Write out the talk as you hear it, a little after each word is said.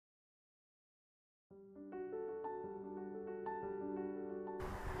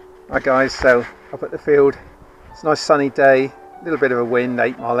Hi guys, so up at the field, it's a nice sunny day, a little bit of a wind,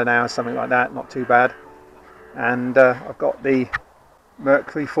 8 miles an hour, something like that, not too bad. And I've got the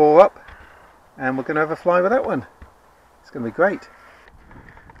Mercury 4 up and we're going to have a fly with that one. It's going to be great.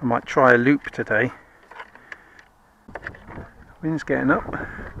 I might try a loop today. Wind's getting up,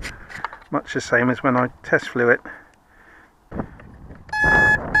 much the same as when I test flew it.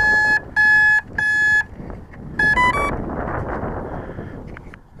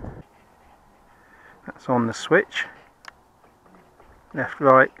 That's on the switch, left,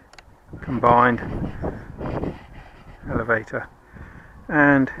 right, combined, elevator,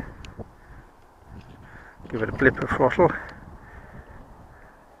 and give it a blip of throttle.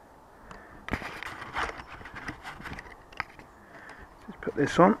 Just put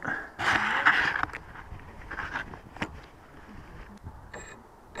this on.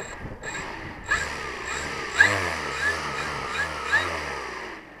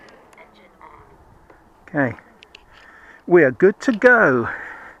 Okay, we are good to go.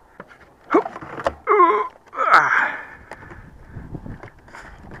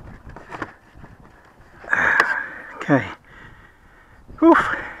 Okay.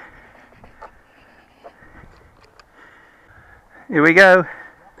 Oof. Here we go.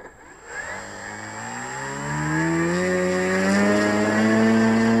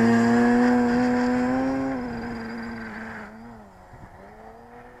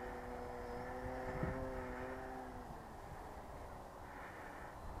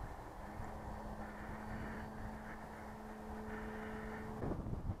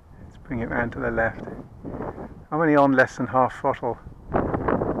 Bring it round to the left. I'm only on less than half throttle.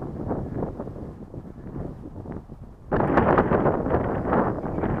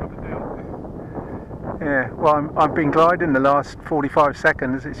 Yeah, well I've been gliding the last 45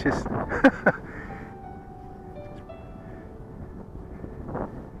 seconds, it's just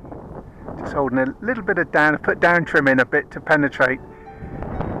just holding a little bit of down, put down trim in a bit to penetrate,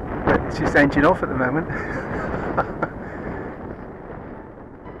 but it's just engine off at the moment.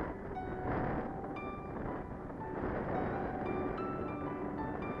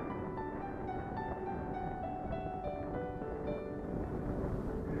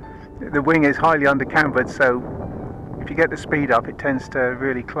 The wing is highly undercambered, so if you get the speed up it tends to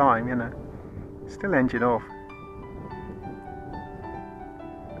really climb, you know. Still engine off.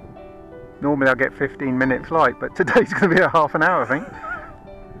 Normally I get 15-minute flight, but today's going to be a half an hour, I think.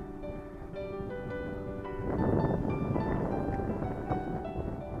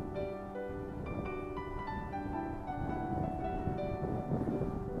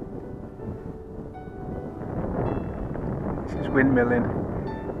 This is windmilling.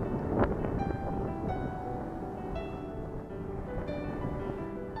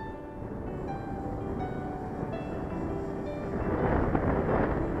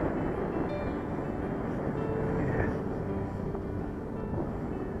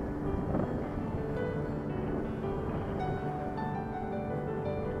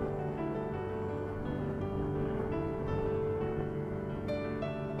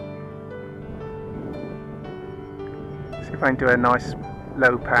 See if I can do a nice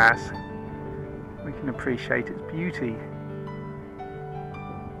low pass, we can appreciate its beauty.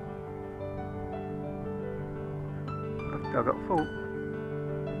 I've got full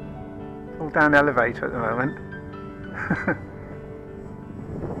down elevator at the moment.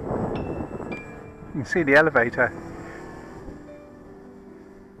 You can see the elevator.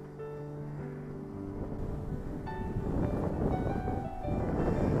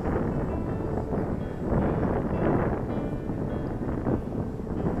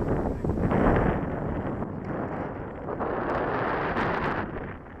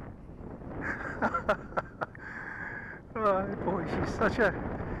 Oh boy, she's such a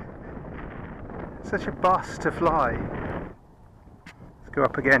bus to fly. Let's go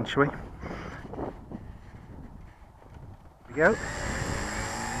up again, shall we? Here we go.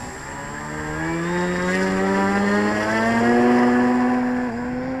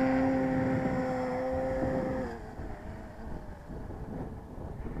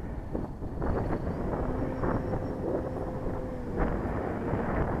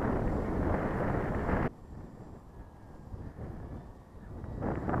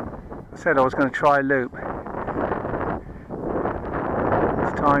 I said I was going to try a loop. It's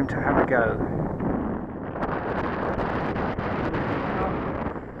time to have a go.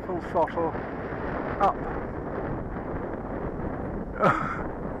 Full throttle, up.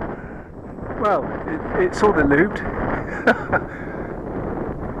 Well, it sort of looped.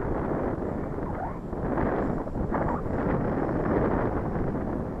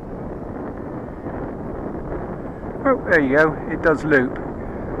 Oh, there you go, it does loop.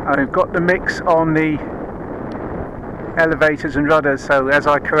 I've got the mix on the elevators and rudders, so as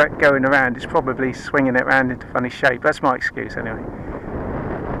I correct going around, it's probably swinging it around into funny shape. That's my excuse anyway.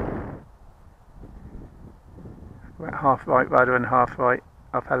 About half right rudder and half right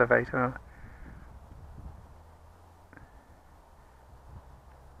up elevator.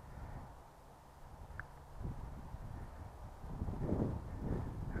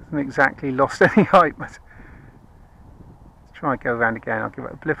 Hasn't exactly lost any height, but let's try and go around again. I'll give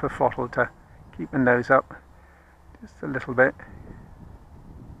it a blip of throttle to keep the nose up just a little bit,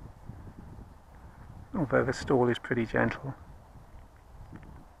 although the stall is pretty gentle.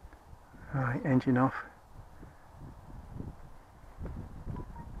 Alright, engine off.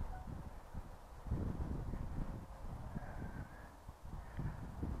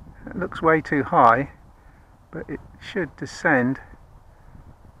 It looks way too high, but it should descend.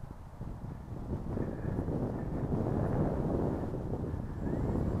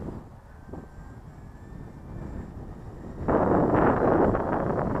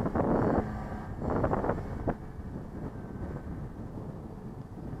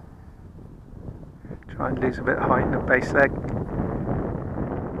 Try and lose a bit of height in the base leg.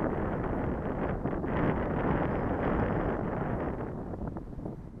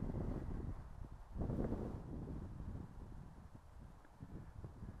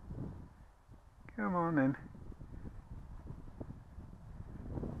 Come on then.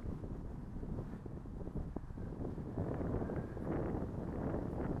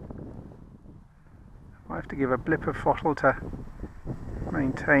 I have to give a blip of throttle to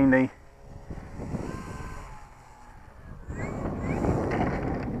maintain the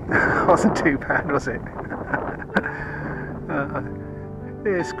wasn't too bad, was it?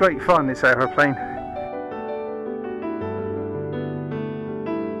 It's great fun, this aeroplane.